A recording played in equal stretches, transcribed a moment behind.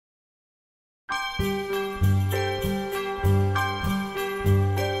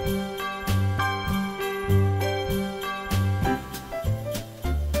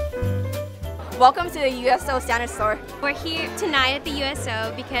Welcome to the USO Santa Store. We're here tonight at the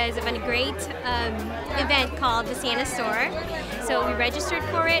USO because of a great event called the Santa Store. So we registered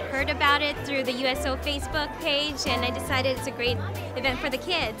for it, heard about it through the USO Facebook page, and I decided it's a great event for the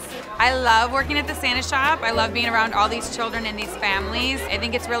kids. I love working at the Santa shop. I love being around all these children and these families. I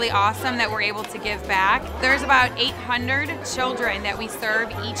think it's really awesome that we're able to give back. There's about 800 children that we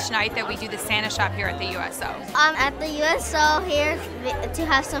serve each night that we do the Santa shop here at the USO. I'm at the USO here to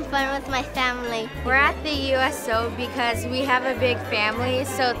have some fun with my family. We're at the USO because we have a big family,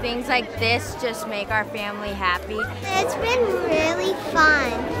 so things like this just make our family happy. It's been really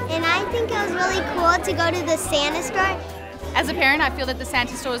fun, and I think it was really cool to go to the Santa Store. As a parent, I feel that the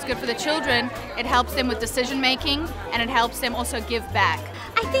Santa Store is good for the children. It helps them with decision making, and it helps them also give back.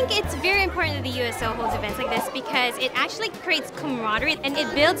 I think it's very important that the USO holds events like this because it actually creates camaraderie and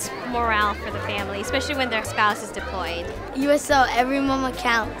it builds morale for the family, especially when their spouse is deployed. USO, every moment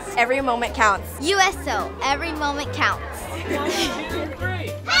counts. Every moment counts. USO, every moment counts.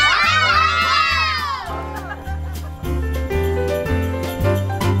 Great.